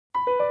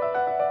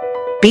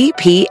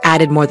BP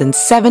added more than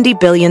 $70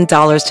 billion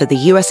to the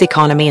U.S.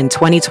 economy in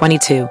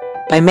 2022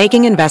 by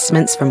making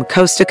investments from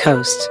coast to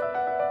coast.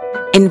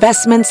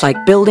 Investments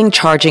like building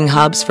charging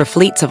hubs for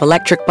fleets of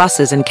electric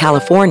buses in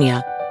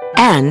California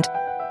and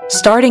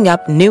starting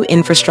up new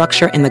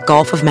infrastructure in the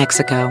Gulf of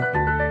Mexico.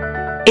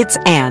 It's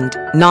and,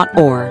 not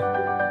or.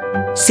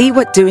 See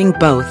what doing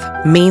both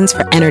means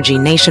for energy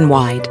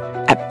nationwide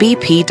at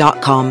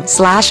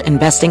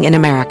bp.com/investing in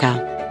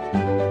America.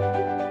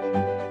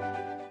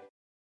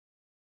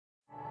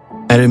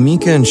 At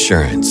Amica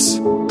Insurance,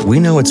 we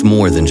know it's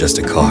more than just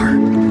a car.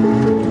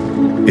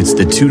 It's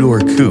the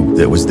two-door coupe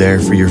that was there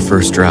for your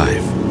first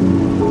drive,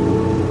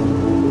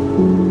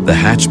 the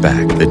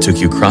hatchback that took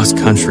you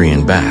cross-country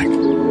and back,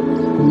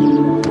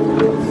 and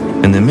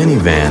the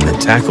minivan that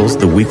tackles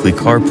the weekly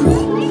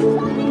carpool.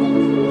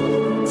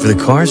 For the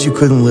cars you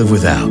couldn't live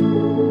without,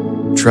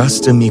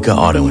 trust Amica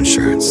Auto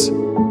Insurance.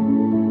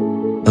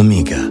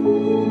 Amica.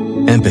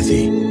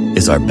 Empathy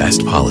is our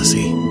best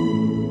policy.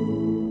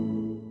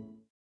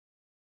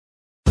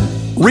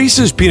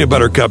 Reese's peanut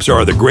butter cups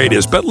are the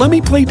greatest, but let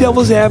me play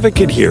devil's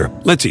advocate here.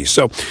 Let's see.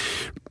 So,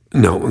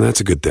 no, that's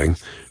a good thing.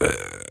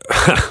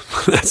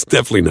 That's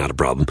definitely not a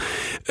problem.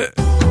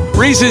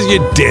 Reese's, you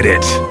did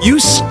it. You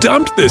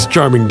stumped this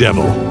charming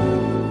devil.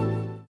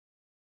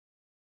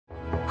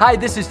 Hi,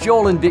 this is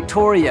Joel and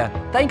Victoria.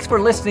 Thanks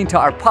for listening to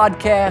our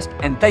podcast,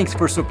 and thanks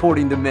for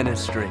supporting the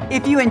ministry.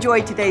 If you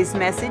enjoyed today's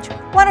message,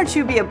 why don't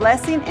you be a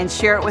blessing and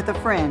share it with a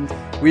friend?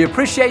 We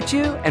appreciate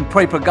you and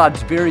pray for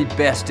God's very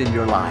best in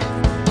your life.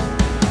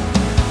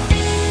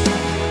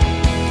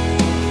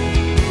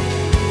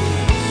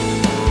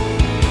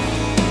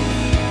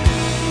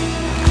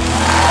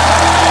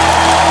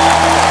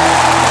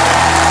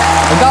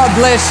 God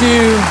bless you.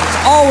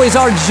 It's always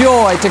our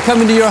joy to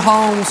come into your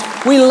homes.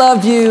 We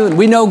love you, and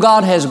we know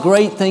God has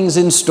great things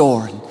in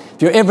store.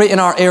 If you're ever in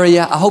our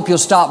area, I hope you'll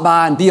stop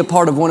by and be a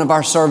part of one of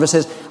our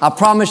services. I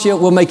promise you,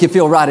 we'll make you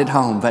feel right at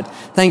home. But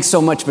thanks so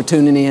much for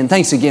tuning in.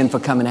 Thanks again for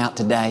coming out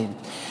today.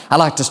 I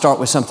like to start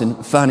with something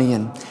funny.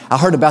 And I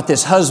heard about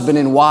this husband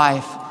and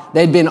wife.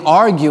 They'd been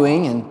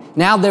arguing, and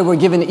now they were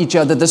giving each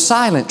other the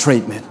silent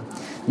treatment.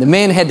 The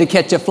man had to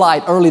catch a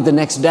flight early the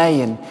next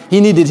day, and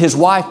he needed his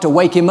wife to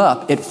wake him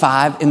up at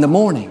 5 in the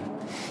morning.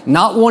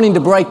 Not wanting to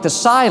break the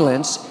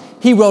silence,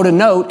 he wrote a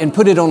note and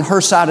put it on her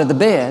side of the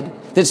bed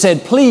that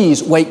said,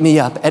 "Please wake me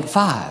up at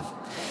 5.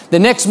 The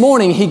next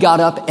morning, he got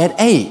up at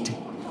 8.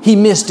 He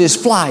missed his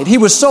flight. He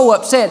was so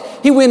upset,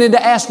 he went in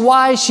to ask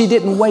why she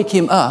didn't wake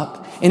him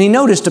up, and he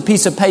noticed a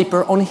piece of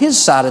paper on his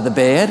side of the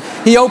bed.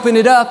 He opened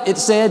it up. It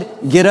said,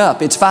 "Get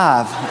up, it's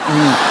 5.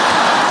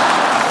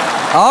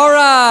 All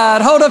right,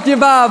 hold up your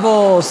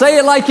Bible. Say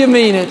it like you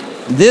mean it.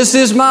 This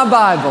is my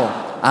Bible.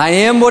 I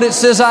am what it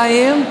says I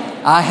am.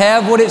 I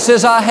have what it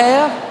says I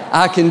have.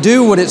 I can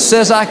do what it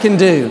says I can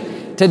do.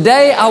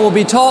 Today I will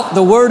be taught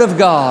the Word of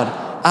God.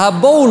 I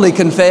boldly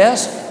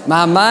confess,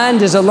 my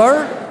mind is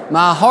alert,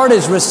 my heart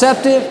is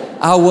receptive.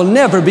 I will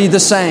never be the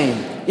same.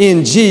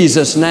 In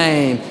Jesus'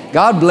 name,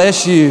 God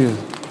bless you.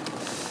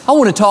 I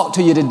want to talk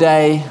to you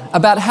today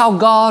about how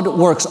God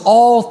works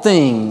all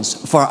things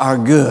for our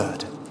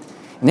good.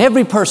 And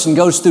every person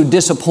goes through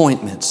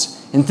disappointments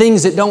and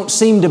things that don't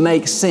seem to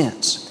make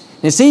sense.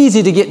 And it's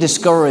easy to get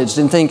discouraged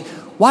and think,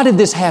 why did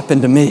this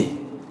happen to me?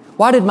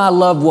 Why did my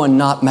loved one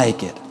not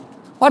make it?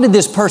 Why did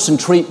this person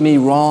treat me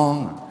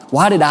wrong?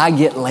 Why did I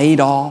get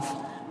laid off?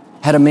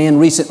 Had a man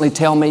recently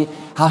tell me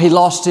how he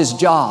lost his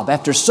job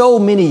after so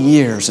many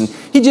years, and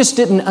he just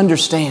didn't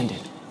understand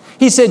it.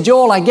 He said,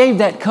 "Joel, I gave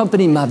that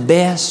company my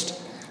best,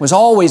 was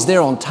always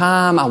there on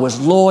time, I was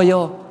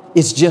loyal.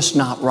 It's just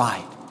not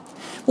right."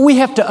 We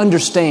have to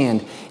understand,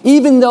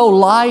 even though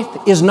life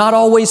is not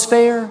always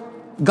fair,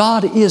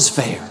 God is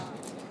fair.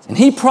 And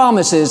He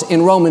promises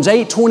in Romans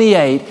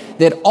 8:28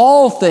 that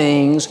all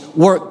things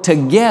work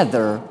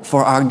together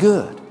for our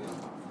good.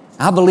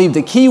 I believe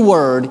the key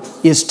word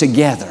is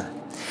together.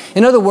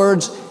 In other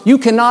words, you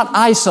cannot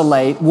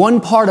isolate one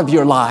part of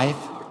your life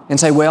and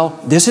say, well,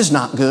 this is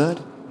not good.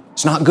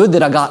 It's not good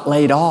that I got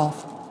laid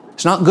off.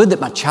 It's not good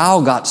that my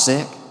child got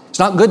sick. It's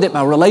not good that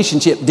my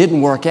relationship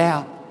didn't work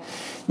out.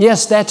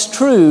 Yes, that's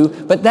true,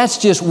 but that's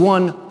just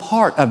one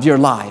part of your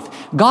life.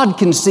 God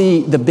can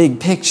see the big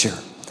picture.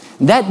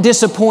 That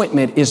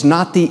disappointment is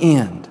not the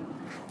end.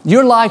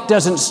 Your life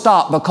doesn't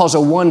stop because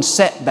of one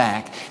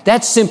setback.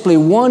 That's simply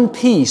one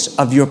piece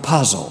of your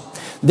puzzle.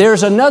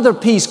 There's another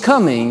piece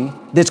coming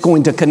that's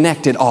going to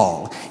connect it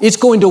all. It's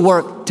going to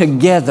work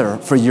together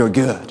for your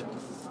good.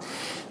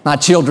 My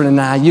children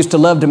and I used to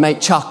love to make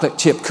chocolate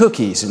chip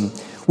cookies, and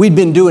we'd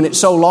been doing it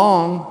so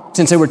long,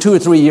 since they were 2 or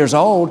 3 years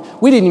old,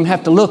 we didn't even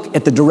have to look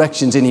at the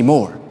directions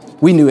anymore.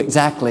 We knew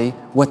exactly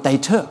what they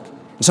took.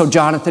 And so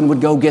Jonathan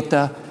would go get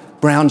the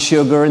brown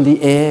sugar and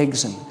the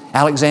eggs, and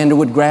Alexander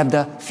would grab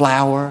the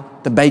flour,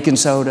 the baking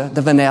soda,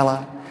 the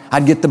vanilla.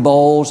 I'd get the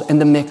bowls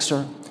and the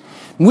mixer.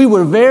 We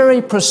were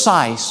very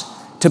precise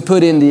to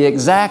put in the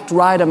exact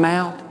right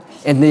amount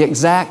and the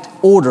exact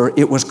order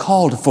it was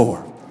called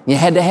for. You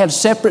had to have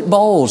separate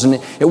bowls, and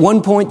at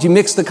one point you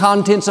mixed the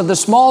contents of the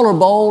smaller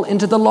bowl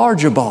into the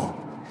larger bowl.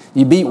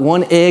 You beat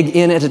one egg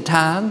in at a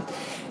time.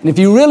 And if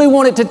you really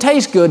want it to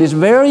taste good, it's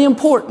very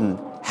important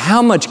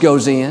how much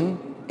goes in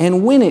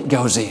and when it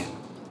goes in.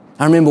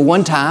 I remember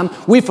one time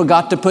we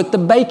forgot to put the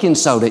baking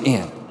soda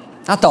in.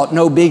 I thought,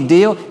 no big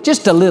deal,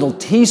 just a little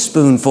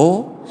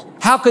teaspoonful.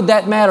 How could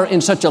that matter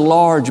in such a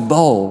large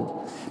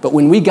bowl? But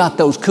when we got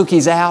those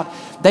cookies out,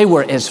 they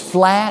were as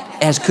flat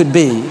as could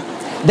be.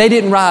 They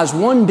didn't rise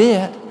one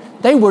bit.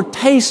 They were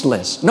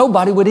tasteless.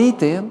 Nobody would eat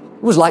them.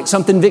 It was like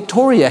something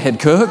Victoria had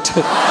cooked.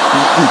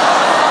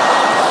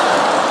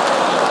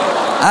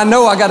 I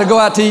know I got to go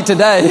out to eat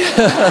today.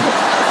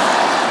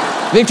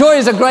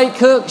 Victoria's a great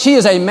cook. She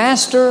is a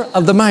master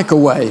of the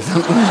microwave.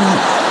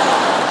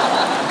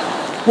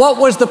 What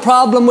was the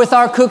problem with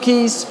our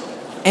cookies?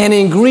 An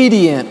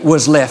ingredient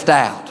was left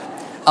out.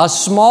 A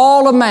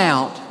small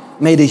amount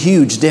made a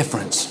huge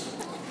difference.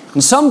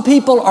 And some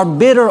people are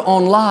bitter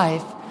on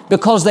life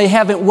because they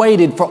haven't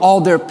waited for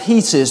all their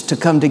pieces to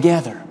come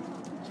together.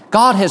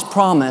 God has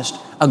promised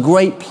a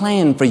great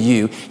plan for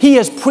you. He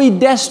has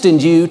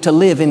predestined you to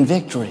live in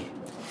victory.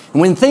 And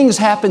when things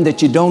happen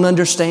that you don't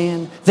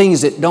understand,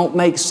 things that don't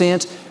make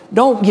sense,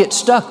 don't get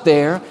stuck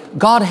there.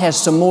 God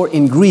has some more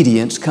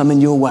ingredients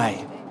coming your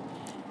way.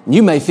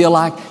 You may feel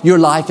like your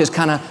life is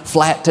kind of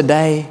flat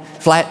today,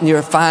 flat in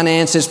your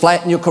finances,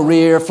 flat in your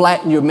career,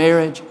 flat in your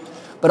marriage.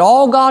 But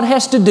all God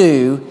has to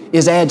do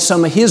is add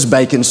some of His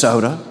baking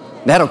soda.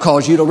 That'll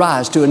cause you to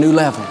rise to a new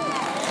level.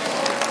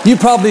 You've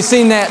probably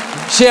seen that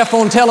chef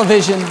on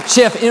television,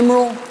 Chef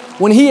Emerald.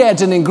 When he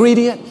adds an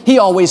ingredient, he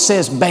always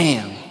says,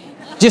 bam.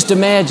 Just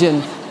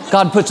imagine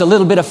God puts a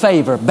little bit of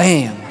favor,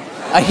 bam.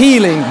 A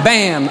healing,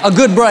 bam. A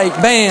good break,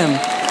 bam.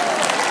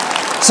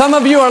 Some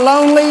of you are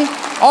lonely.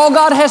 All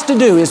God has to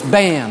do is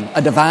bam,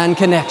 a divine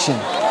connection.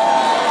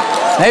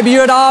 Maybe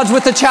you're at odds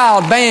with a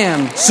child,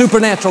 bam,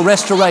 supernatural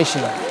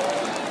restoration.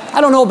 I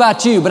don't know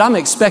about you, but I'm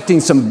expecting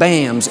some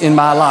bams in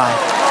my life.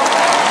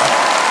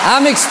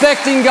 I'm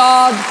expecting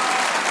God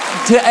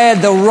to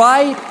add the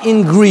right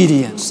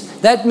ingredients.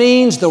 That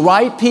means the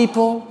right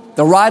people,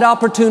 the right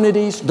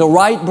opportunities, the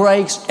right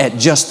breaks at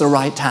just the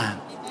right time.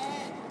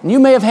 And you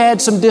may have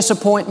had some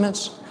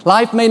disappointments.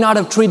 Life may not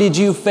have treated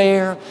you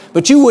fair,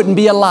 but you wouldn't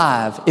be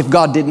alive if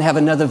God didn't have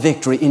another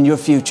victory in your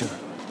future.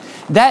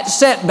 That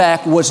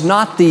setback was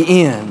not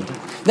the end.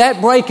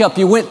 That breakup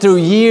you went through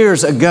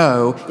years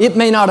ago, it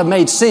may not have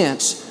made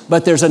sense,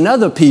 but there's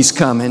another piece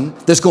coming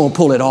that's going to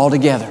pull it all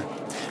together.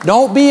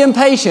 Don't be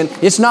impatient.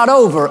 It's not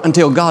over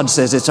until God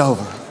says it's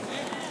over.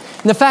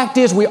 And the fact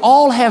is, we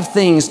all have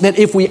things that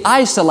if we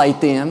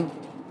isolate them,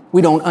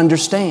 we don't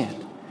understand.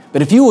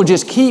 But if you will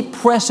just keep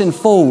pressing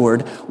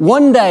forward,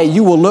 one day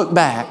you will look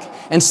back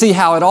and see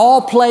how it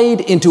all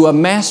played into a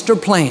master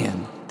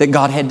plan that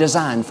God had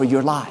designed for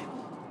your life.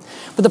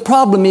 But the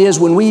problem is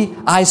when we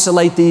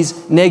isolate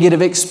these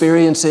negative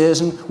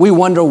experiences and we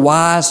wonder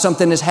why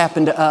something has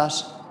happened to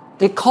us,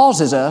 it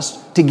causes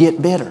us to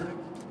get bitter.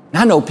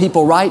 And I know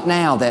people right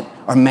now that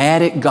are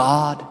mad at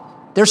God.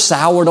 They're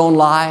soured on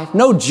life,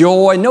 no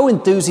joy, no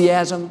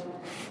enthusiasm.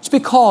 It's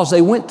because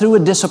they went through a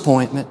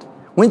disappointment,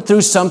 went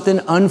through something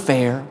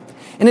unfair,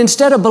 and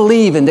instead of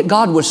believing that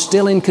God was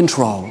still in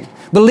control,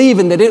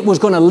 believing that it was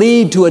going to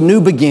lead to a new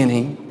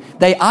beginning,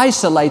 they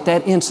isolate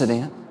that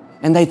incident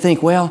and they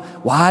think, well,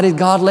 why did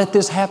God let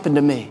this happen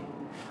to me?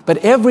 But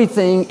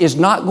everything is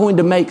not going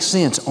to make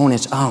sense on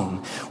its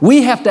own.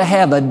 We have to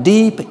have a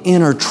deep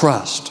inner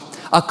trust,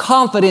 a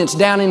confidence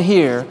down in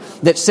here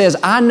that says,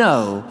 I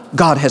know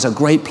God has a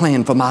great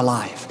plan for my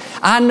life.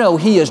 I know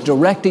He is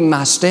directing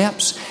my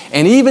steps.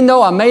 And even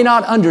though I may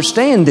not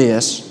understand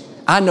this,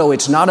 I know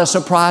it's not a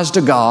surprise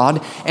to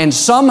God. And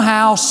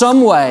somehow,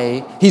 some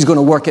way, He's going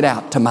to work it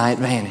out to my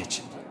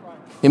advantage.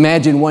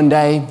 Imagine one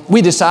day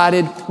we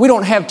decided we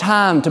don't have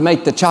time to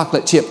make the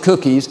chocolate chip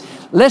cookies.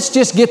 Let's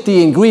just get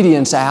the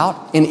ingredients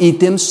out and eat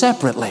them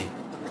separately.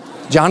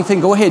 Jonathan,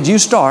 go ahead. You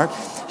start.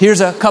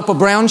 Here's a cup of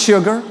brown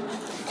sugar.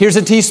 Here's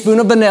a teaspoon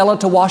of vanilla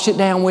to wash it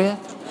down with.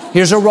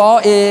 Here's a raw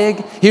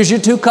egg. Here's your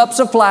 2 cups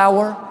of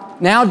flour.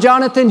 Now,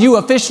 Jonathan, you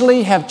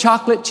officially have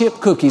chocolate chip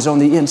cookies on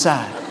the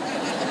inside.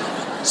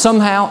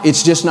 Somehow,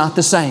 it's just not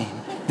the same.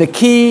 The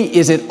key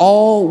is it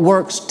all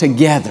works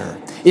together.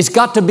 It's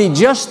got to be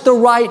just the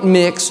right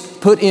mix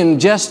put in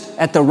just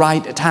at the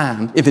right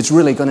time if it's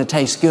really going to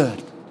taste good.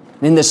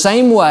 And in the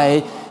same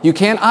way, you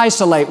can't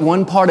isolate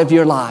one part of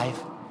your life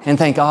and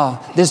think, oh,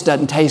 this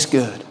doesn't taste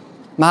good.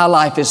 My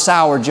life is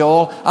sour,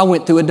 Joel. I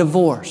went through a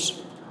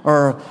divorce.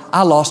 Or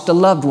I lost a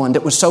loved one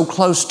that was so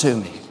close to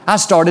me. I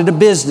started a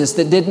business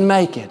that didn't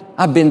make it.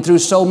 I've been through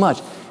so much.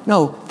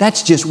 No,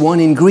 that's just one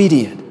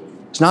ingredient.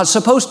 It's not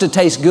supposed to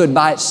taste good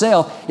by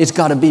itself. It's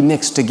got to be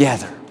mixed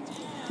together.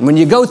 And when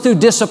you go through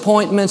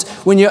disappointments,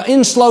 when you're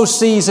in slow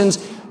seasons,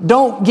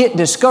 don't get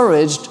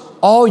discouraged.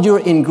 All your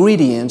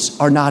ingredients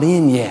are not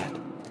in yet.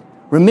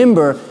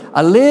 Remember,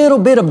 a little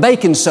bit of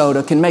baking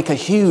soda can make a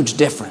huge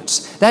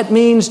difference. That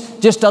means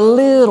just a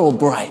little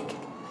break.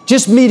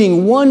 Just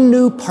meeting one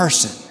new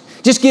person.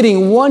 Just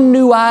getting one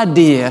new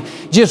idea.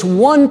 Just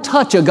one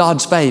touch of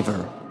God's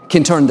favor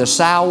can turn the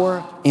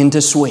sour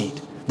into sweet.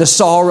 the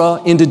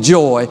sorrow into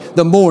joy,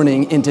 the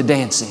mourning into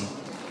dancing.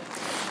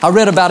 I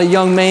read about a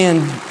young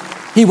man.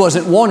 He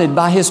wasn't wanted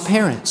by his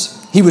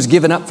parents. He was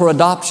given up for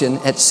adoption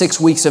at 6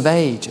 weeks of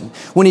age. And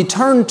when he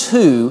turned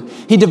 2,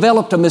 he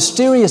developed a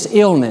mysterious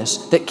illness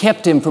that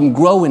kept him from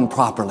growing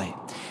properly.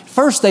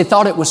 First, they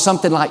thought it was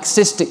something like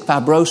cystic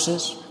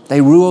fibrosis. They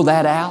ruled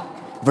that out.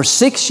 For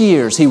 6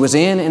 years, he was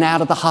in and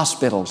out of the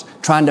hospitals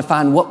trying to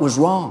find what was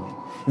wrong.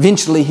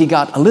 Eventually, he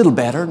got a little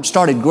better and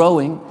started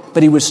growing,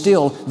 but he was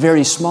still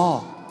very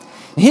small.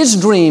 His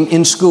dream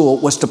in school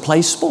was to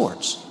play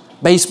sports,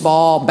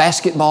 baseball,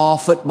 basketball,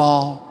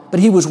 football, but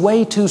he was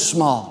way too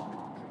small.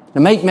 To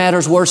make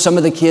matters worse, some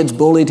of the kids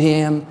bullied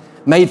him,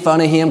 made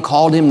fun of him,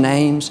 called him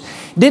names.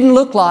 Didn't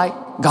look like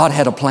God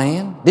had a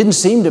plan. Didn't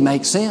seem to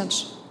make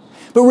sense.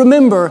 But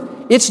remember,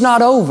 it's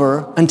not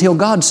over until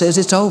God says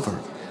it's over.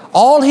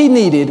 All he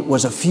needed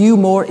was a few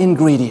more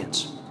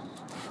ingredients.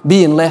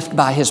 Being left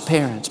by his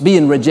parents,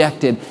 being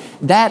rejected,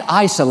 that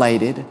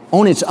isolated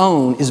on its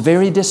own is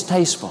very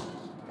distasteful.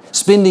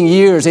 Spending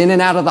years in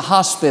and out of the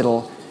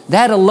hospital,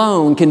 that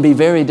alone can be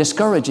very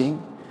discouraging.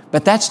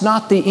 But that's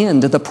not the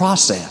end of the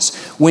process.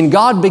 When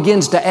God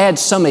begins to add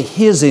some of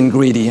His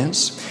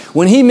ingredients,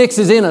 when He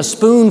mixes in a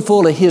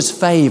spoonful of His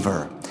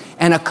favor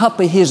and a cup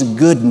of His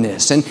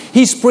goodness, and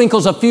He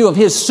sprinkles a few of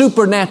His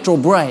supernatural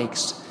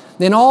breaks,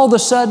 then all of a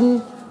sudden,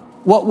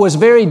 what was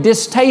very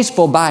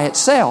distasteful by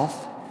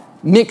itself,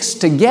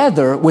 mixed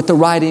together with the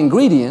right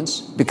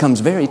ingredients, becomes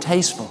very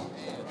tasteful.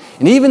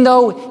 And even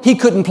though he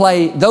couldn't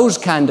play those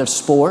kind of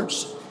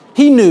sports,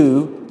 he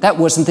knew that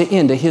wasn't the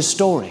end of his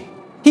story.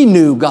 He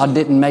knew God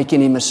didn't make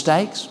any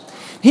mistakes.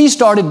 He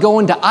started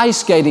going to ice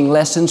skating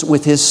lessons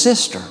with his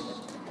sister.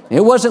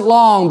 It wasn't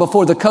long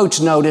before the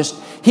coach noticed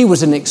he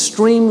was an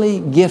extremely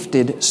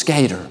gifted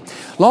skater.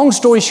 Long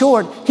story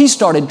short, he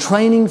started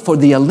training for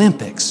the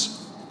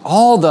Olympics.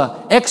 All the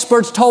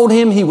experts told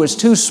him he was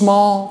too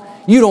small.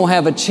 You don't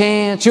have a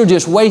chance. You're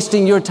just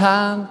wasting your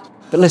time.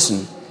 But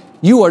listen,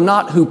 you are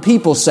not who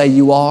people say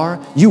you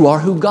are. You are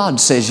who God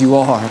says you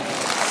are.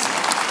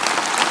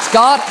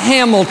 Scott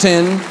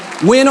Hamilton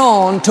went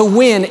on to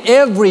win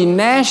every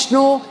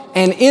national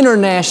and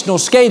international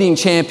skating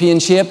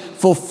championship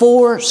for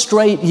 4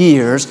 straight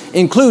years,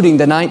 including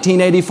the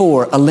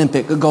 1984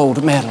 Olympic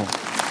gold medal.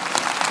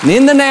 And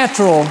in the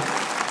natural,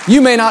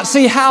 you may not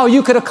see how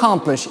you could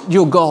accomplish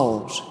your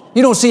goals.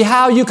 You don't see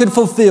how you could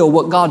fulfill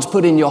what God's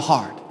put in your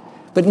heart.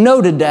 But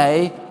know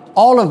today,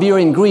 all of your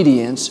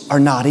ingredients are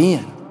not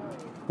in.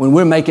 When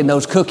we're making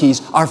those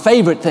cookies, our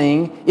favorite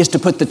thing is to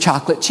put the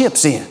chocolate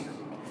chips in.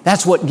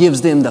 That's what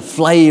gives them the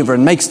flavor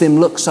and makes them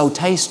look so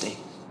tasty.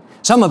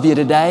 Some of you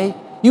today,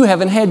 you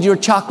haven't had your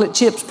chocolate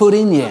chips put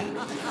in yet.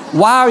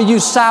 Why are you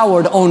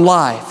soured on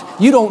life?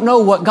 You don't know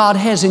what God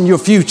has in your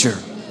future.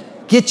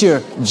 Get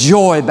your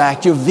joy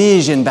back, your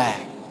vision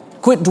back.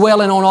 Quit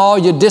dwelling on all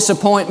your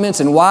disappointments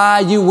and why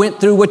you went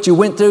through what you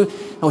went through.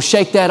 No,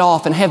 shake that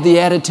off and have the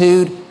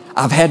attitude,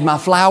 I've had my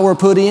flour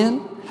put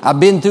in. I've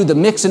been through the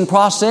mixing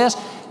process.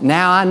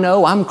 Now I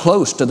know I'm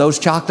close to those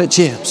chocolate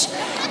chips.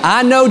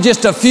 I know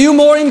just a few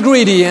more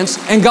ingredients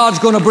and God's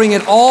going to bring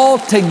it all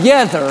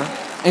together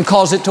and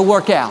cause it to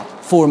work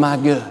out for my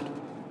good.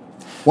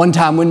 One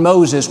time when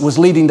Moses was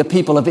leading the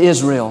people of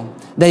Israel,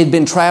 they had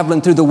been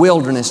traveling through the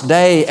wilderness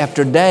day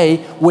after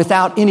day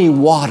without any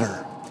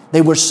water.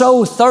 They were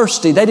so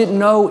thirsty, they didn't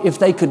know if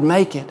they could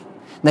make it.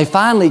 They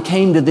finally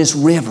came to this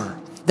river.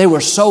 They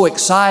were so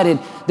excited.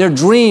 Their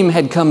dream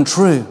had come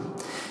true.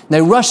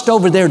 They rushed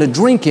over there to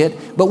drink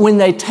it, but when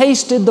they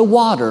tasted the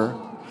water,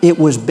 it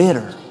was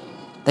bitter.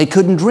 They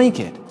couldn't drink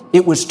it.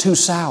 It was too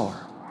sour.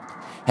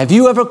 Have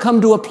you ever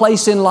come to a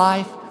place in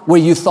life where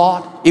you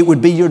thought it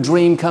would be your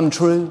dream come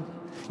true?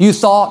 You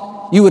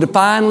thought you would have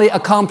finally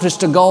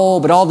accomplished a goal,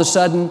 but all of a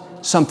sudden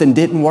something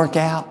didn't work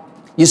out.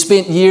 You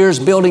spent years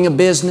building a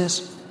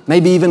business,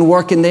 maybe even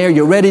working there.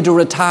 You're ready to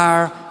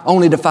retire,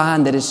 only to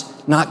find that it's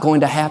not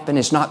going to happen.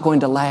 It's not going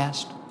to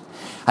last.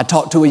 I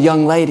talked to a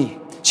young lady.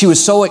 She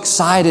was so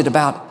excited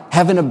about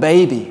having a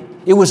baby.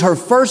 It was her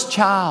first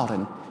child,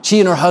 and she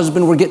and her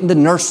husband were getting the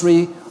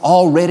nursery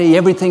all ready,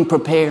 everything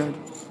prepared.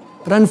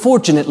 But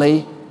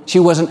unfortunately, she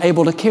wasn't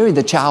able to carry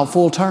the child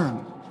full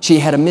term. She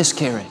had a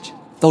miscarriage.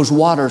 Those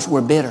waters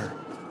were bitter.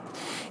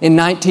 In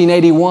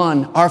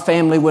 1981, our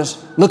family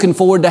was looking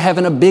forward to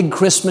having a big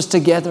Christmas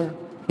together.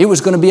 It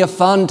was going to be a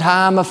fun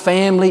time of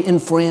family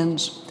and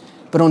friends.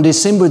 But on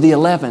December the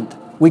 11th,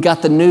 we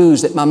got the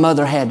news that my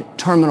mother had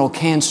terminal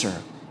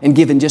cancer and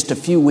given just a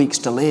few weeks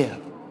to live.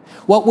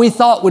 What we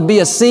thought would be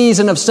a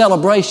season of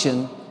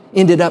celebration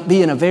ended up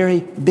being a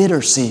very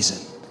bitter season.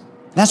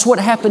 That's what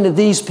happened to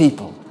these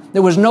people.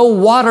 There was no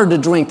water to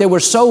drink. They were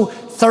so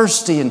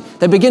thirsty, and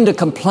they began to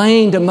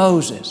complain to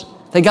Moses.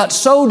 They got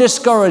so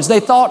discouraged, they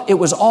thought it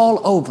was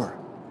all over.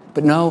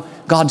 But no,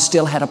 God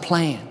still had a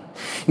plan.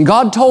 And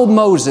God told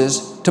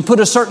Moses to put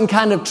a certain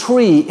kind of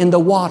tree in the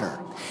water.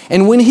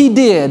 And when he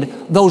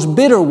did, those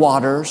bitter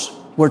waters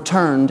were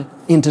turned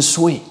into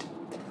sweet.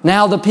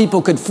 Now the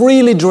people could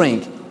freely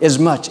drink as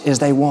much as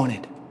they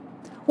wanted.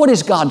 What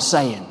is God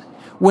saying?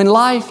 When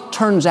life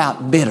turns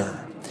out bitter,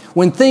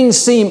 When things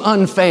seem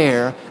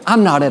unfair,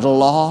 I'm not at a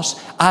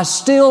loss. I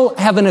still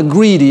have an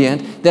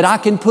ingredient that I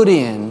can put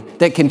in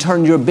that can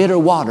turn your bitter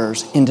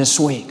waters into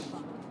sweet.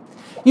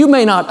 You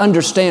may not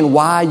understand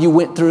why you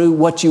went through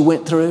what you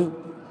went through,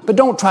 but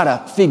don't try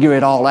to figure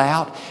it all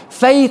out.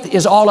 Faith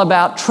is all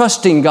about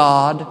trusting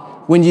God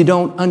when you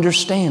don't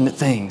understand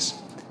things.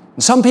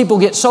 And some people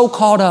get so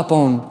caught up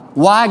on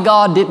why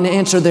God didn't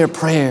answer their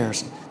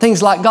prayers.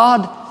 Things like,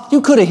 God,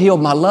 you could have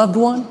healed my loved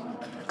one.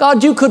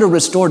 God, you could have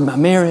restored my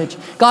marriage.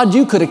 God,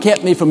 you could have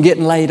kept me from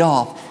getting laid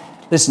off.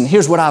 Listen,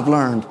 here's what I've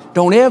learned.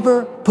 Don't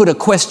ever put a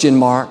question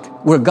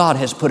mark where God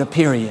has put a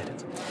period.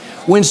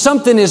 When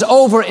something is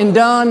over and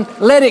done,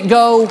 let it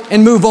go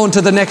and move on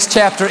to the next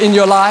chapter in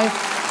your life.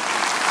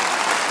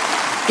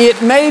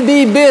 It may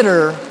be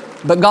bitter,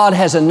 but God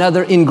has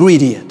another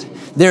ingredient.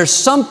 There's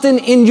something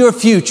in your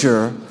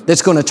future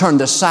that's going to turn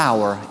the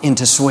sour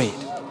into sweet.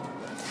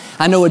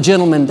 I know a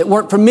gentleman that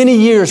worked for many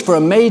years for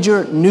a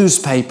major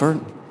newspaper.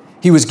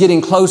 He was getting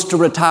close to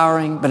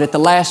retiring, but at the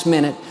last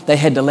minute, they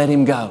had to let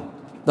him go.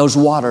 Those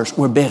waters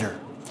were bitter.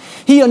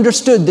 He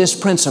understood this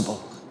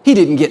principle. He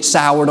didn't get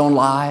soured on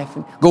life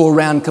and go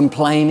around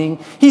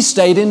complaining. He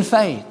stayed in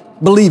faith,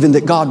 believing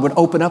that God would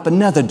open up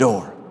another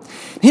door.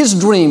 His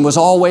dream was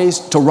always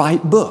to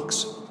write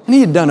books. And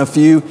he had done a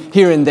few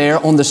here and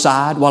there on the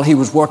side while he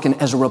was working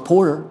as a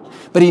reporter.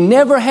 But he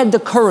never had the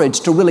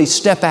courage to really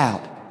step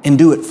out and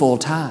do it full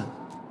time.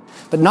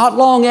 But not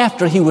long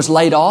after he was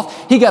laid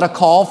off, he got a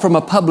call from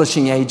a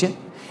publishing agent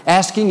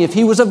asking if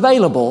he was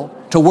available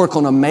to work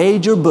on a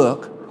major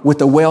book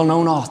with a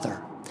well-known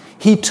author.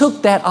 He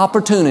took that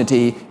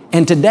opportunity,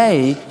 and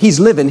today he's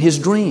living his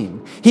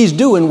dream. He's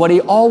doing what he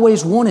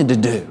always wanted to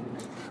do.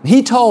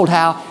 He told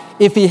how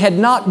if he had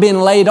not been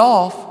laid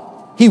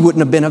off, he wouldn't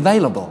have been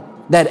available.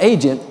 That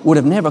agent would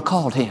have never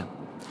called him.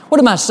 What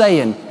am I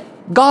saying?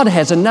 God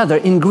has another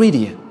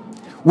ingredient.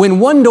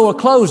 When one door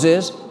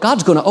closes,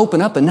 God's going to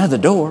open up another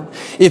door.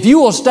 If you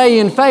will stay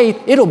in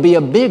faith, it'll be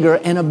a bigger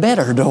and a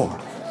better door.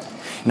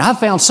 And I've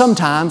found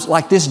sometimes,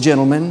 like this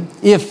gentleman,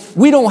 if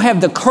we don't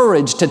have the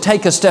courage to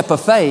take a step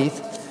of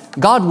faith,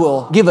 God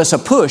will give us a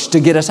push to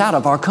get us out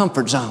of our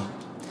comfort zone.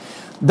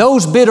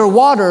 Those bitter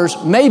waters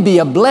may be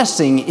a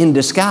blessing in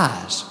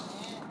disguise.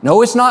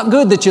 No, it's not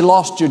good that you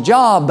lost your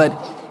job, but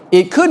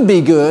it could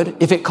be good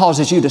if it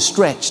causes you to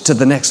stretch to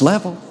the next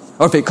level,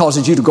 or if it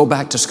causes you to go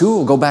back to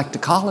school, go back to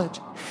college.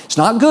 It's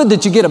not good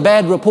that you get a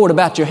bad report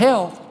about your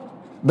health,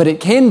 but it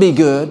can be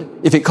good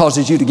if it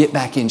causes you to get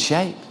back in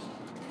shape.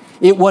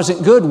 It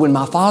wasn't good when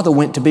my father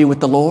went to be with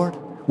the Lord.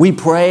 We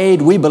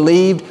prayed, we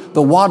believed,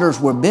 the waters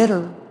were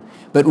bitter.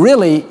 But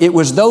really, it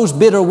was those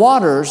bitter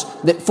waters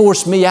that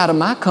forced me out of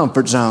my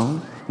comfort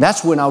zone.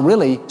 That's when I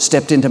really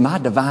stepped into my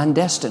divine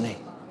destiny.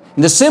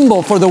 And the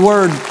symbol for the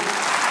word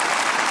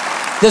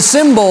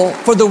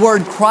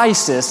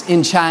crisis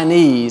in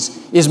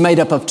Chinese is made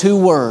up of two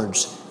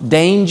words,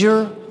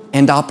 danger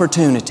and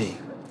opportunity.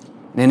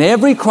 And in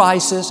every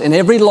crisis, in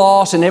every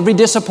loss, in every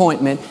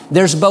disappointment,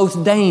 there's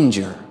both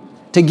danger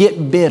to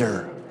get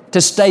bitter, to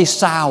stay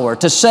sour,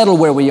 to settle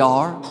where we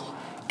are,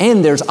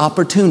 and there's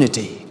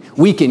opportunity.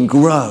 We can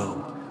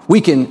grow. We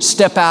can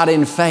step out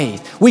in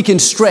faith. We can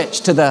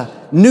stretch to the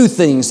new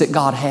things that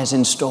God has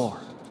in store.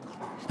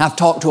 I've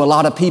talked to a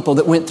lot of people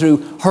that went through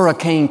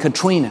Hurricane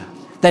Katrina.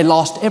 They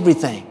lost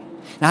everything.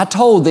 And I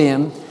told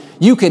them,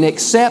 you can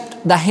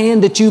accept the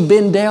hand that you've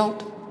been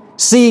dealt,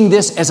 seeing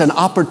this as an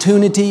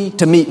opportunity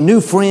to meet new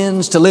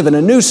friends, to live in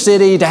a new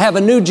city, to have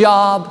a new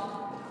job,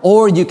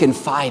 or you can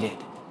fight it.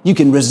 You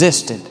can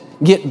resist it,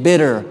 get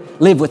bitter,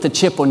 live with a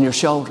chip on your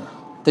shoulder.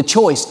 The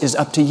choice is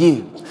up to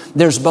you.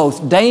 There's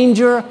both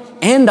danger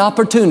and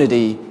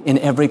opportunity in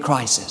every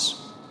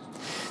crisis.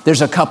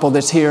 There's a couple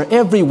that's here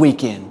every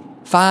weekend.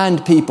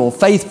 Find people,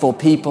 faithful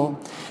people.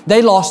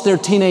 They lost their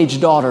teenage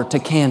daughter to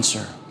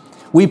cancer.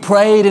 We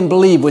prayed and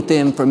believed with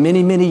them for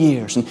many, many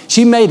years. And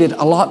she made it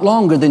a lot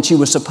longer than she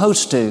was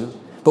supposed to.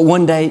 But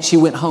one day she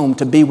went home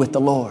to be with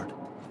the Lord.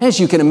 As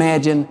you can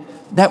imagine,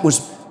 that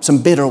was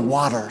some bitter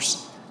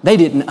waters. They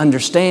didn't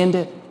understand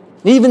it.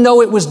 Even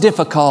though it was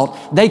difficult,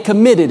 they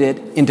committed it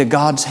into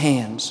God's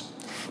hands.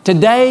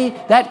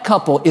 Today, that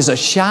couple is a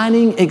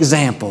shining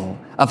example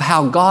of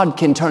how God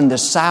can turn the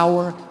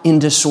sour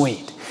into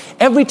sweet.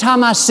 Every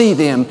time I see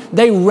them,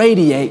 they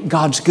radiate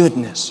God's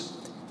goodness.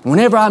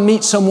 Whenever I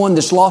meet someone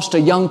that's lost a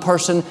young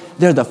person,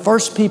 they're the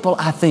first people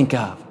I think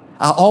of.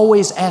 I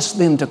always ask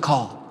them to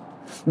call.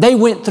 They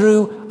went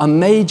through a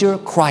major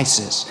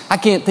crisis. I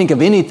can't think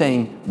of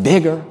anything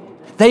bigger.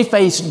 They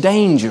faced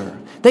danger.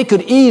 They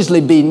could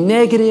easily be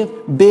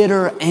negative,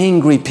 bitter,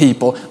 angry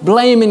people,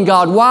 blaming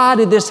God. Why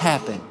did this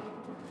happen?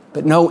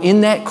 But no,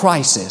 in that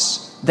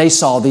crisis, they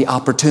saw the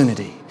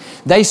opportunity.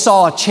 They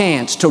saw a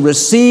chance to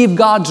receive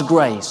God's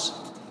grace.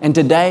 And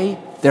today,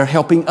 they're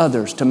helping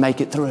others to make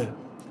it through.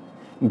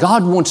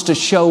 God wants to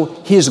show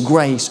His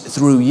grace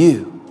through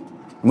you.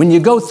 When you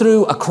go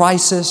through a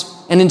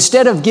crisis, and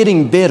instead of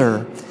getting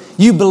bitter,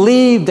 you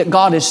believe that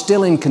God is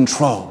still in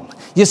control.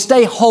 You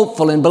stay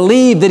hopeful and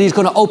believe that He's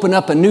going to open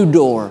up a new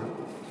door.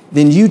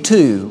 Then you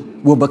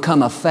too will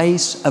become a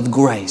face of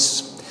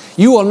grace.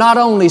 You will not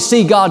only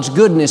see God's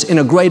goodness in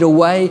a greater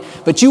way,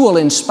 but you will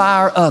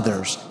inspire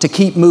others to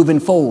keep moving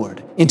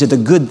forward into the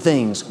good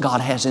things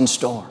God has in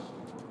store.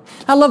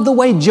 I love the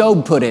way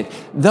Job put it,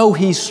 though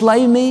he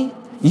slay me,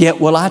 yet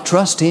will I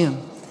trust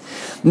him.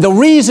 The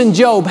reason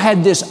Job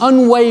had this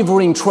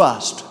unwavering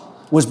trust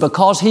was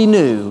because he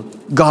knew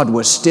God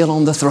was still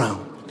on the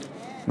throne.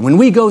 When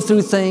we go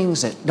through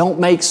things that don't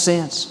make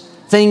sense,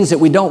 things that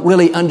we don't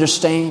really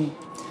understand,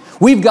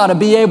 we've got to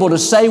be able to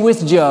say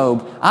with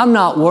Job, I'm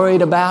not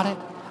worried about it.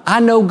 I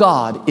know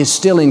God is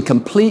still in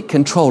complete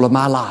control of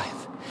my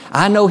life.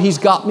 I know He's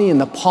got me in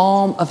the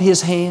palm of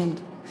His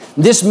hand.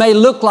 This may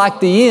look like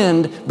the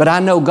end, but I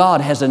know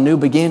God has a new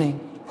beginning.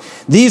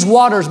 These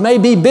waters may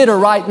be bitter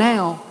right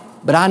now,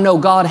 but I know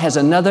God has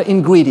another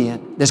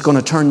ingredient that's going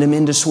to turn them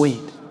into sweet.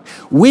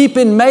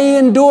 Weeping may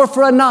endure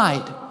for a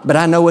night, but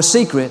I know a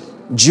secret,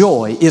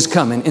 joy is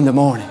coming in the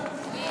morning.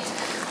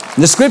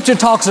 The Scripture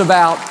talks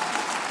about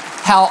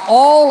how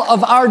all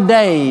of our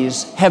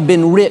days have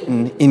been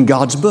written in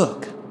God's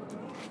book.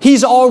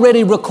 He's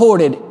already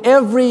recorded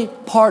every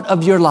part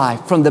of your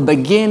life from the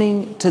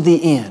beginning to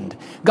the end.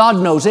 God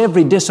knows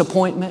every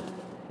disappointment,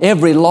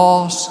 every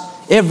loss,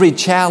 every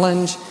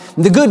challenge.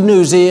 The good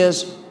news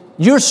is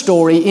your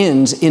story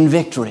ends in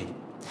victory.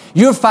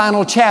 Your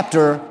final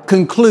chapter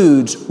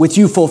concludes with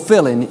you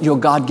fulfilling your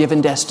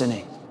God-given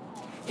destiny.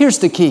 Here's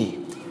the key.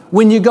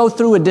 When you go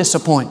through a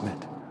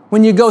disappointment,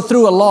 when you go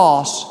through a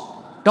loss,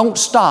 don't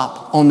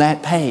stop on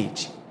that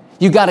page.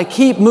 You got to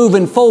keep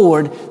moving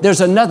forward. There's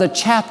another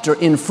chapter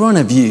in front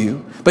of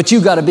you, but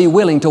you got to be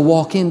willing to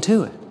walk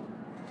into it.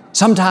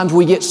 Sometimes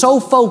we get so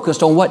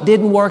focused on what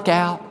didn't work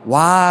out,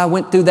 why I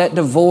went through that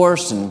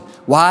divorce and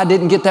why I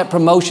didn't get that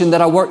promotion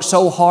that I worked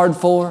so hard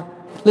for.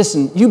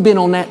 Listen, you've been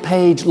on that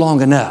page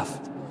long enough.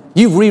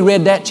 You've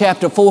reread that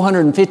chapter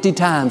 450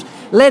 times.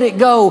 Let it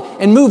go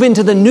and move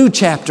into the new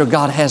chapter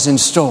God has in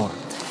store.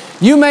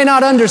 You may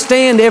not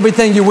understand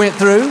everything you went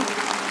through,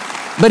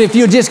 but if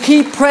you just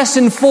keep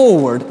pressing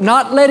forward,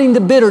 not letting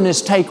the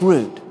bitterness take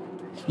root,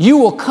 you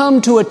will come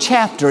to a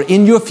chapter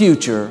in your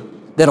future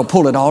that'll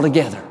pull it all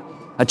together,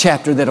 a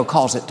chapter that'll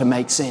cause it to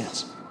make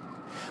sense.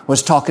 I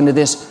was talking to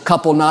this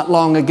couple not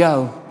long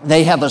ago.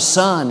 They have a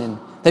son, and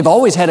they've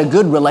always had a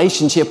good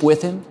relationship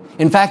with him.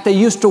 In fact, they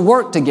used to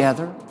work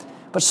together,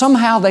 but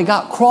somehow they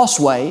got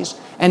crossways,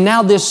 and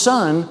now this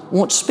son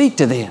won't speak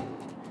to them.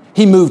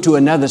 He moved to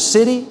another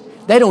city.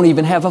 They don't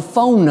even have a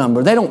phone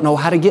number. They don't know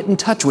how to get in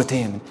touch with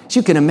him. As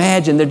you can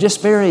imagine, they're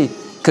just very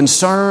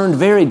concerned,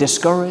 very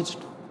discouraged.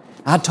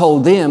 I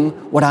told them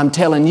what I'm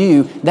telling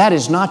you, that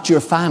is not your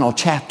final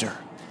chapter.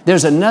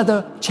 There's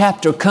another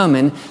chapter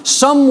coming.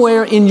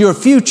 Somewhere in your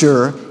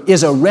future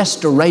is a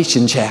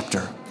restoration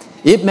chapter.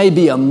 It may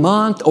be a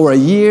month or a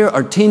year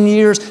or 10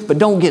 years, but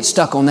don't get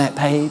stuck on that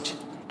page.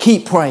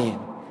 Keep praying.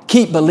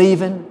 Keep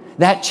believing.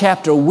 That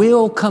chapter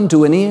will come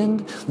to an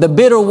end. The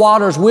bitter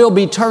waters will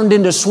be turned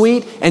into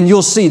sweet, and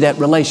you'll see that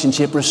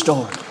relationship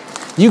restored.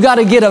 You got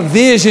to get a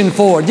vision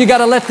for it. You got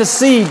to let the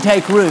seed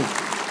take root.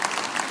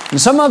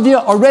 And some of you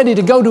are ready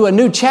to go to a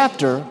new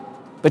chapter,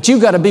 but you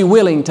got to be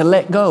willing to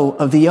let go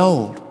of the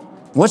old.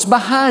 What's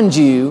behind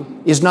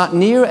you is not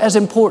near as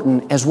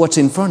important as what's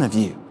in front of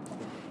you.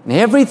 And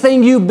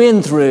everything you've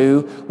been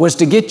through was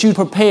to get you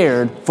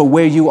prepared for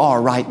where you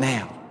are right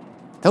now.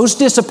 Those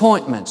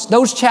disappointments,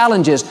 those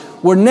challenges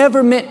were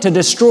never meant to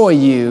destroy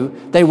you.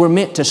 They were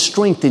meant to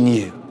strengthen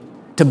you,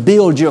 to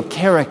build your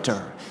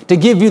character, to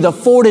give you the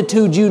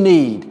fortitude you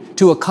need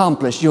to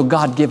accomplish your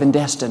God-given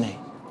destiny.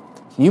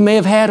 You may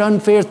have had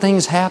unfair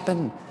things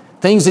happen,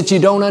 things that you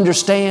don't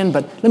understand,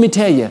 but let me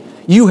tell you,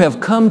 you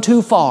have come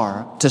too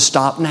far to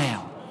stop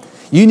now.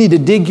 You need to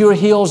dig your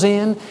heels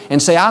in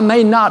and say, I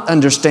may not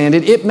understand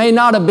it. It may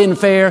not have been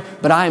fair,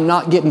 but I am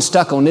not getting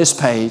stuck on this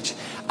page.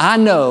 I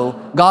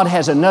know God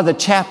has another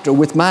chapter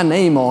with my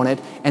name on it,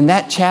 and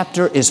that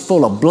chapter is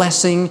full of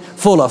blessing,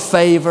 full of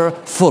favor,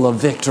 full of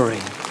victory.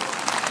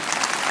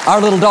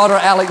 Our little daughter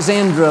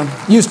Alexandra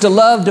used to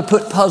love to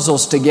put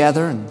puzzles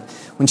together, and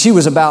when she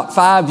was about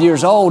 5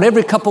 years old,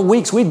 every couple of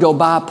weeks we'd go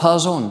buy a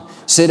puzzle and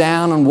sit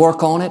down and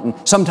work on it, and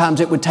sometimes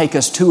it would take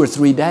us 2 or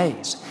 3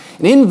 days.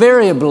 And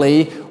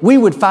invariably, we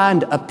would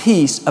find a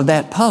piece of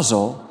that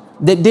puzzle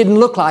that didn't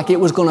look like it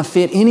was going to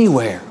fit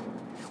anywhere.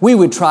 We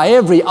would try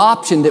every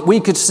option that we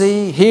could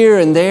see here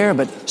and there,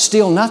 but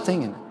still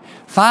nothing. And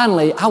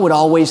finally, I would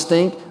always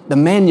think the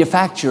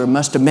manufacturer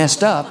must have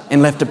messed up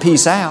and left a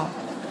piece out.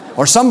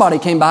 Or somebody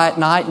came by at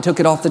night and took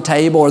it off the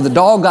table, or the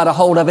dog got a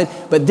hold of it,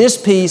 but this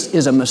piece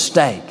is a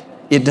mistake.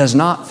 It does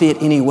not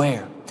fit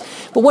anywhere.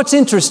 But what's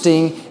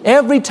interesting,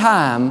 every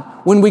time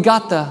when we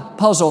got the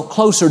puzzle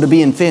closer to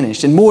being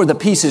finished and more of the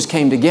pieces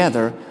came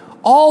together,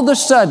 all of a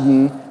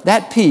sudden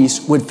that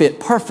piece would fit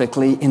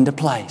perfectly into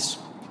place.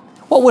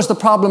 What was the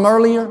problem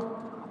earlier?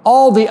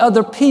 All the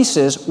other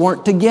pieces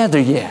weren't together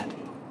yet.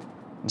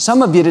 And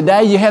some of you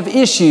today, you have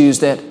issues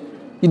that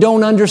you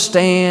don't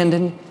understand,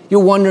 and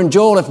you're wondering,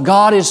 Joel, if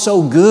God is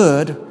so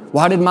good,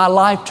 why did my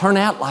life turn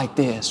out like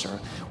this? Or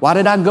why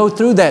did I go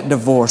through that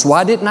divorce?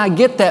 Why didn't I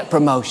get that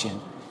promotion?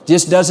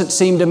 Just doesn't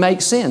seem to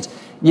make sense.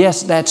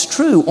 Yes, that's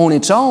true on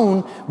its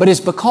own, but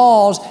it's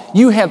because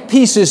you have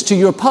pieces to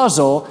your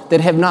puzzle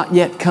that have not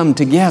yet come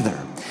together.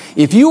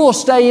 If you will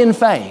stay in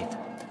faith,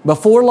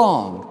 before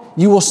long,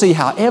 you will see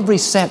how every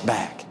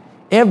setback,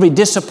 every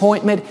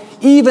disappointment,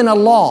 even a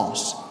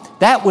loss,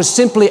 that was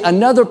simply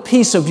another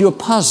piece of your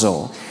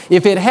puzzle.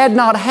 If it had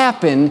not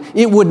happened,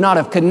 it would not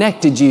have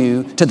connected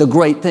you to the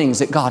great things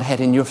that God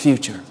had in your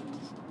future.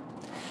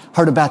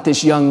 Heard about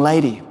this young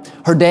lady.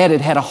 Her dad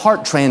had a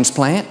heart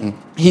transplant, and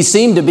he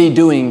seemed to be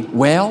doing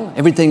well.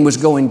 Everything was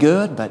going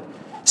good, but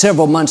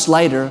several months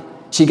later,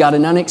 she got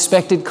an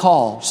unexpected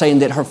call saying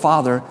that her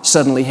father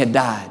suddenly had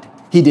died.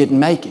 He didn't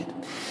make it.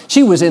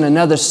 She was in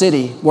another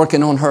city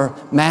working on her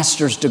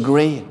master's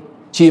degree.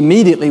 She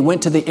immediately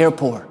went to the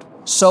airport,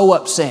 so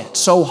upset,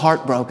 so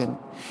heartbroken.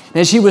 And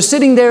as she was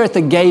sitting there at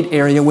the gate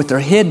area with her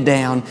head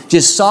down,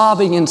 just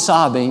sobbing and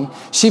sobbing,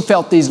 she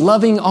felt these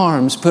loving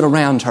arms put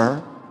around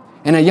her.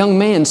 And a young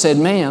man said,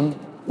 "Ma'am,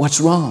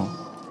 what's wrong?"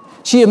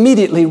 She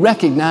immediately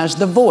recognized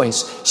the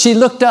voice. She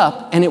looked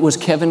up, and it was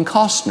Kevin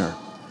Costner,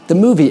 the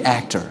movie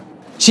actor.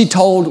 She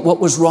told what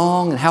was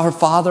wrong and how her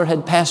father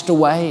had passed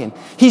away, and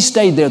he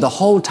stayed there the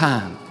whole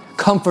time,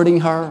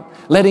 comforting her,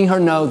 letting her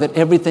know that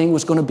everything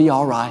was going to be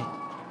all right.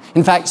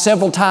 In fact,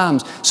 several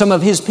times, some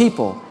of his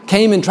people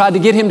came and tried to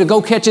get him to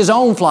go catch his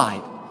own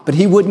flight, but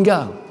he wouldn't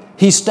go.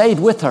 He stayed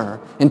with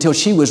her until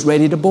she was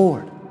ready to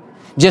board.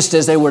 Just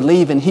as they were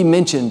leaving, he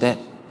mentioned that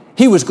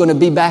he was going to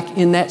be back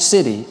in that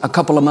city a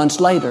couple of months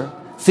later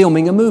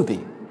filming a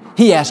movie.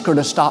 He asked her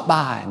to stop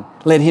by and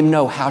let him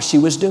know how she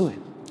was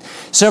doing.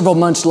 Several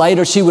months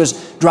later, she was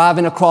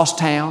driving across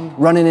town,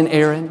 running an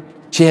errand.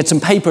 She had some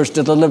papers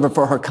to deliver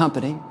for her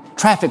company.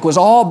 Traffic was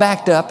all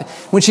backed up.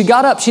 When she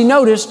got up, she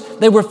noticed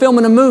they were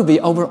filming a movie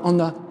over on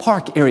the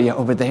park area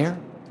over there.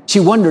 She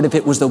wondered if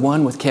it was the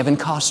one with Kevin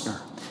Costner.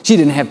 She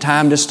didn't have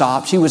time to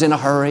stop. She was in a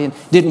hurry and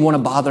didn't want to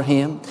bother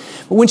him.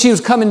 But when she was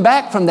coming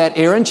back from that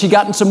errand, she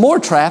got in some more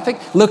traffic,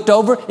 looked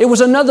over. It was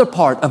another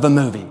part of a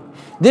movie.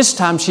 This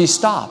time she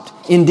stopped.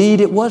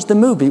 Indeed, it was the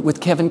movie with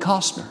Kevin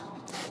Costner.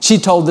 She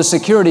told the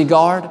security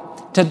guard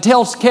to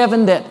tell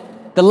Kevin that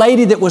the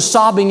lady that was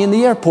sobbing in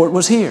the airport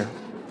was here.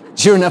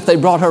 Sure enough, they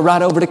brought her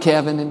right over to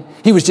Kevin, and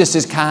he was just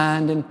as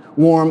kind and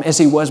warm as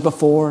he was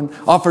before and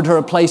offered her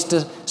a place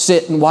to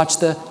sit and watch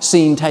the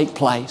scene take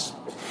place.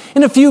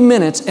 In a few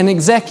minutes, an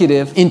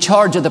executive in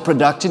charge of the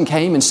production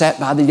came and sat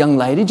by the young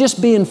lady,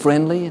 just being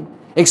friendly and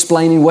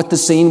explaining what the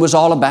scene was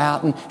all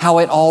about and how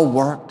it all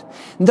worked.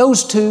 And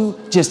those two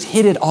just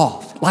hit it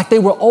off like they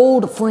were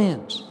old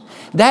friends.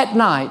 That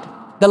night,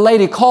 the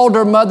lady called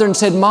her mother and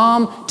said,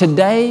 "Mom,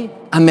 today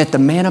I met the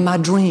man of my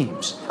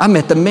dreams. I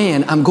met the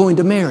man I'm going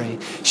to marry."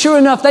 Sure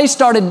enough, they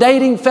started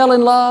dating, fell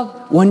in love.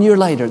 1 year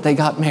later, they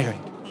got married.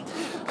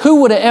 Who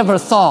would have ever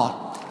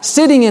thought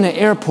sitting in an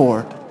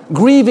airport,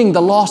 grieving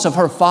the loss of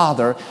her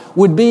father,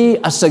 would be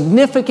a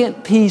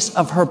significant piece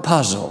of her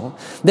puzzle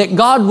that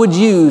God would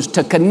use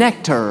to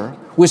connect her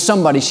with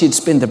somebody she'd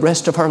spend the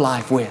rest of her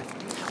life with?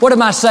 What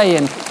am I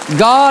saying?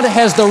 God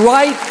has the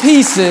right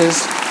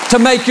pieces to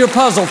make your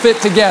puzzle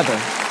fit together.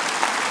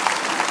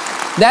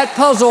 That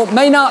puzzle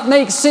may not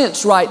make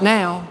sense right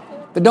now,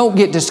 but don't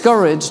get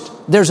discouraged.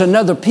 There's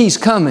another piece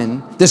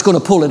coming that's going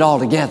to pull it all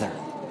together.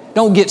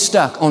 Don't get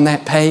stuck on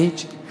that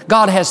page.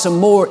 God has some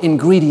more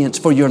ingredients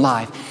for your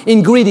life.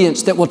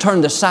 Ingredients that will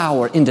turn the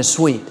sour into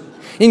sweet.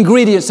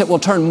 Ingredients that will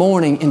turn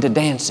mourning into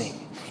dancing.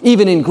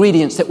 Even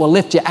ingredients that will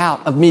lift you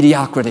out of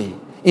mediocrity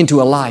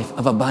into a life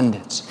of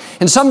abundance.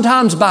 And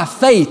sometimes by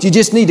faith, you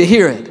just need to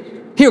hear it.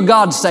 Hear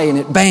God saying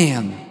it.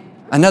 Bam!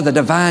 Another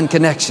divine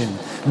connection.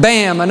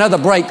 Bam! Another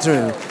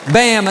breakthrough.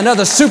 Bam!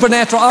 Another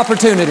supernatural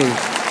opportunity.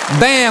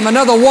 Bam!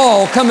 Another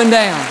wall coming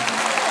down.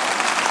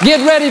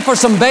 Get ready for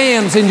some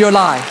bams in your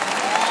life.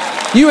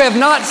 You have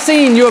not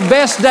seen your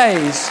best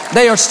days.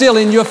 They are still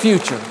in your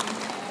future.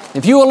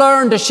 If you will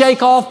learn to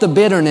shake off the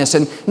bitterness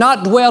and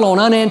not dwell on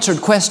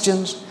unanswered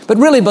questions, but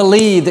really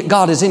believe that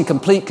God is in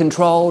complete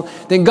control,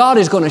 then God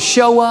is going to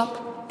show up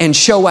and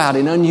show out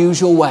in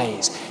unusual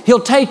ways. He'll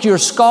take your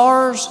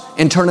scars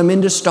and turn them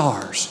into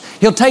stars.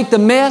 He'll take the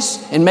mess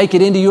and make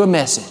it into your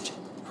message.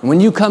 And when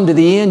you come to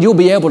the end, you'll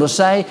be able to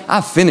say,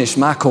 "I finished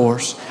my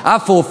course. I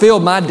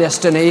fulfilled my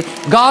destiny.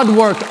 God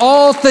worked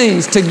all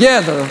things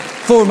together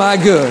for my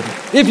good."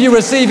 If you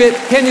receive it,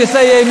 can you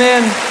say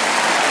amen?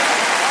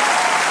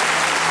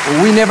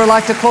 Well, we never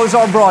like to close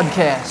our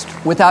broadcast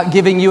without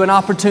giving you an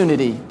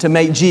opportunity to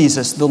make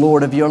Jesus the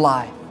Lord of your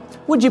life.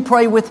 Would you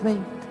pray with me?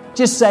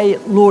 Just say,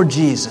 "Lord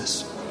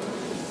Jesus,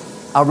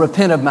 I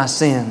repent of my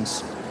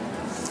sins.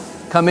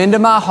 Come into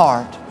my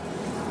heart.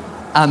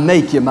 I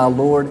make you my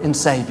Lord and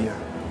Savior."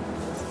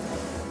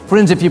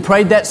 Friends, if you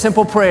prayed that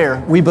simple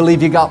prayer, we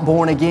believe you got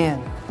born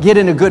again. Get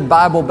in a good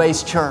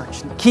Bible-based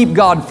church. Keep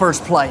God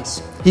first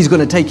place. He's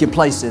going to take you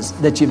places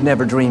that you've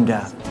never dreamed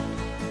of.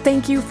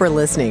 Thank you for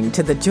listening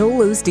to the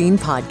Joel Osteen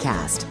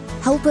Podcast.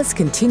 Help us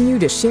continue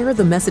to share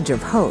the message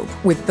of hope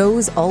with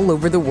those all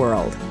over the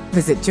world.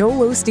 Visit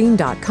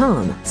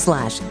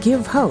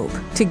joelosteen.com/give hope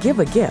to give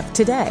a gift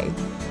today.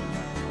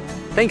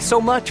 Thanks so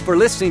much for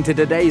listening to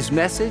today's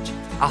message.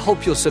 I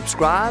hope you'll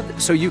subscribe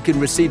so you can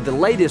receive the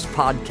latest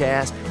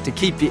podcast to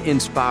keep you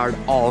inspired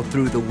all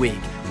through the week.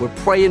 We're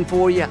praying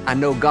for you. I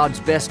know God's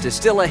best is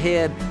still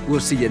ahead. We'll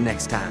see you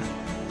next time.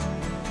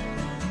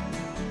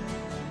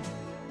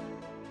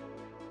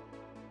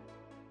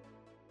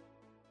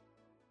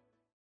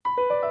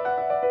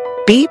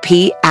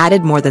 BP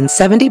added more than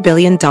 $70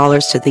 billion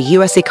to the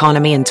U.S.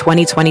 economy in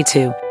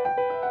 2022.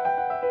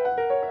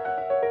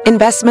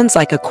 Investments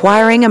like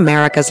acquiring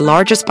America's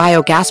largest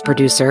biogas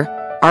producer,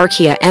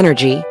 Archaea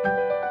Energy,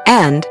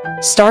 and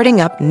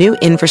starting up new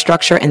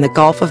infrastructure in the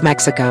Gulf of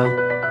Mexico.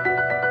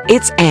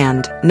 It's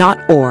and, not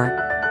or.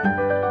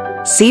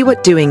 See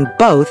what doing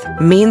both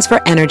means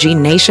for energy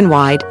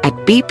nationwide at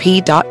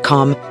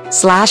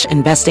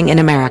bp.com/investing in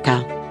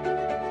America.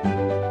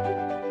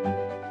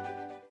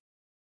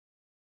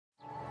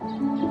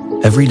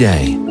 Every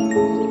day,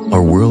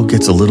 our world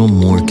gets a little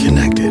more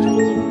connected,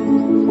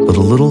 but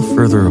a little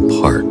further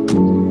apart.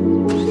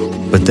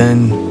 But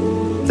then,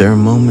 there are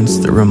moments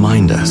that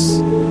remind us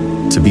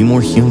to be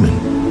more human.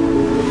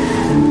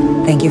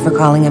 Thank you for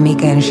calling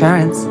Amica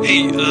Insurance.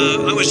 Hey,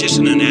 I was just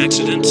in an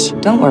accident.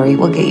 Don't worry,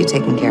 we'll get you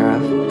taken care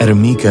of. At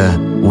Amica,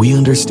 we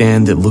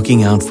understand that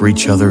looking out for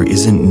each other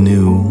isn't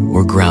new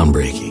or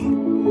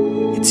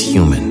groundbreaking. It's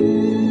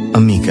human.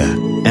 Amica,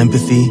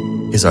 empathy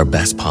is our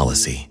best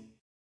policy.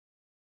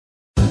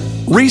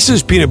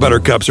 Reese's peanut butter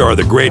cups are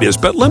the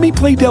greatest, but let me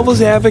play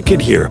devil's advocate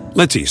here.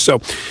 Let's see.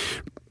 So,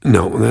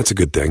 no, that's a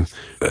good thing.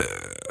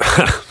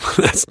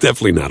 That's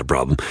definitely not a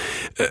problem.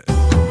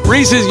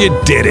 Reese's, you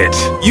did it.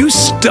 You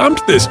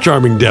stumped this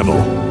charming devil.